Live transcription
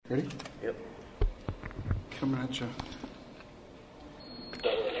Ready? Yep. Coming at you.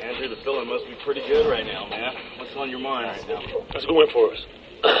 Andrew, the feeling must be pretty good right now, man. What's on your mind right now? That's a good win for us.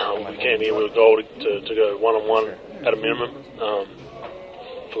 We came here with a goal to go one-on-one at a minimum.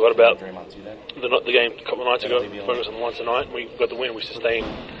 Forgot about the game a couple of nights ago. Focused on the one tonight, and we got the win. We sustained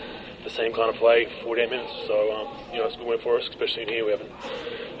the same kind of play for 48 minutes. So, it's a good win for us, especially in here. We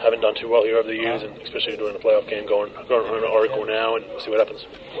haven't done too well here over the years, and especially doing a playoff game, going home to Oracle now, and see what happens.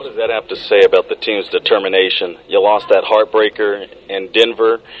 What does that have to say about the team's determination? You lost that heartbreaker in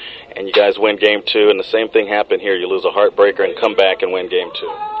Denver, and you guys win game 2, and the same thing happened here. You lose a heartbreaker and come back and win game 2.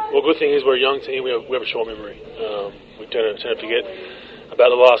 Well, good thing is we're a young team. We have a short memory. We tend to forget about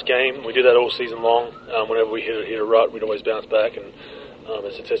the last game. We did that all season long. Whenever we hit a rut, we'd always bounce back, and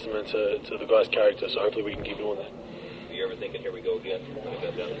it's a testament to the guy's character, so hopefully we can keep doing that. Were you ever thinking, here we go again, when it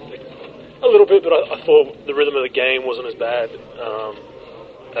got down to 6? A little bit, but I thought the rhythm of the game wasn't as bad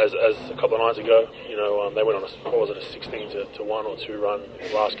as a couple of nights ago. They went on a 16-1 or 2 run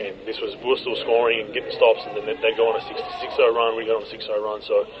last game. We were still scoring and getting stops, and then they'd go on a 6-0 run, we go on a 6-0 run,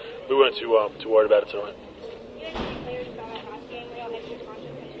 so we weren't too worried about it tonight.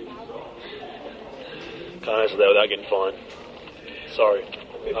 Can't answer that without getting fined. Sorry.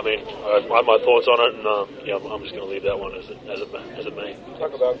 I mean, I have my thoughts on it, and I'm just going to leave that one as it may.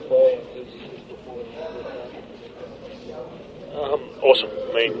 Talk about Clay. Awesome.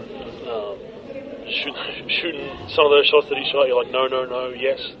 I mean, shooting some of those shots that he shot, you're like, no,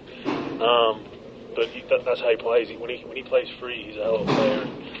 yes. But that's how he plays. When he plays free, he's a hell of a player.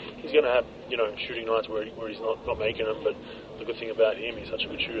 He's going to have shooting nights where he's not making them, but the good thing about him, he's such a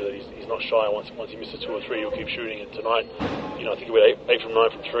good shooter that he's not shy. Once he misses 2 or 3, he'll keep shooting. And tonight, I think he went 8 from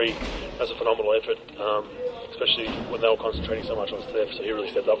 9 from 3. That's a phenomenal effort, especially when they were concentrating so much on Steph. So he really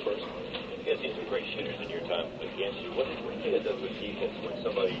stepped up for us. You guys seen some great shooters in your time against you. What do you think it does with defense when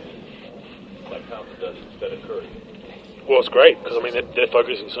somebody like Thompson does instead of Curry? Well, it's great because they're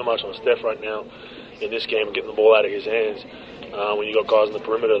focusing so much on Steph right now in this game and getting the ball out of his hands. When you got guys on the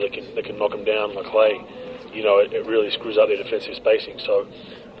perimeter that can knock him down like Clay, it really screws up their defensive spacing. So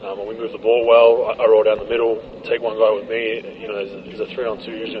when we move the ball well, I roll down the middle, take one guy with me. There's a 3-on-2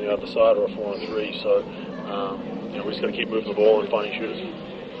 usually on the other side or a 4-on-3. So we just got to keep moving the ball and finding shooters.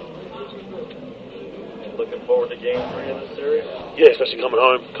 Looking forward to game 3 in the series? Yeah, especially coming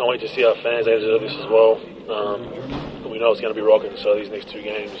home. Can't wait to see our fans enter this as well. We know it's going to be rocking, so these next 2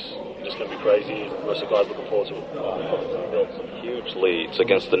 games are just going to be crazy, and most of the guys looking forward to it. Built some huge leads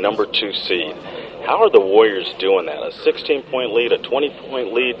against the number 2 seed. How are the Warriors doing that? A 16-point lead, a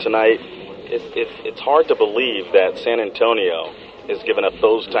 20-point lead tonight. It's hard to believe that San Antonio is giving up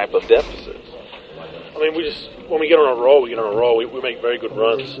those type of deficits. I mean, when we get on a roll, we make very good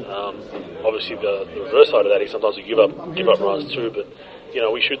runs. Obviously, the reverse side of that is sometimes we give up runs too. But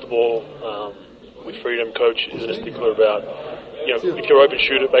we shoot the ball with freedom. Coach isn't a stickler about if you're open,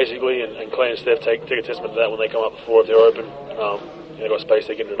 shoot it basically. And Clay and Steph take a testament to that when they come up the floor if they're open. They've got space,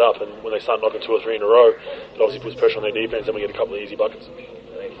 they're getting it up. And when they start knocking 2 or 3 in a row, it obviously puts pressure on their defense, and we get a couple of easy buckets.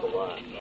 Thanks a lot.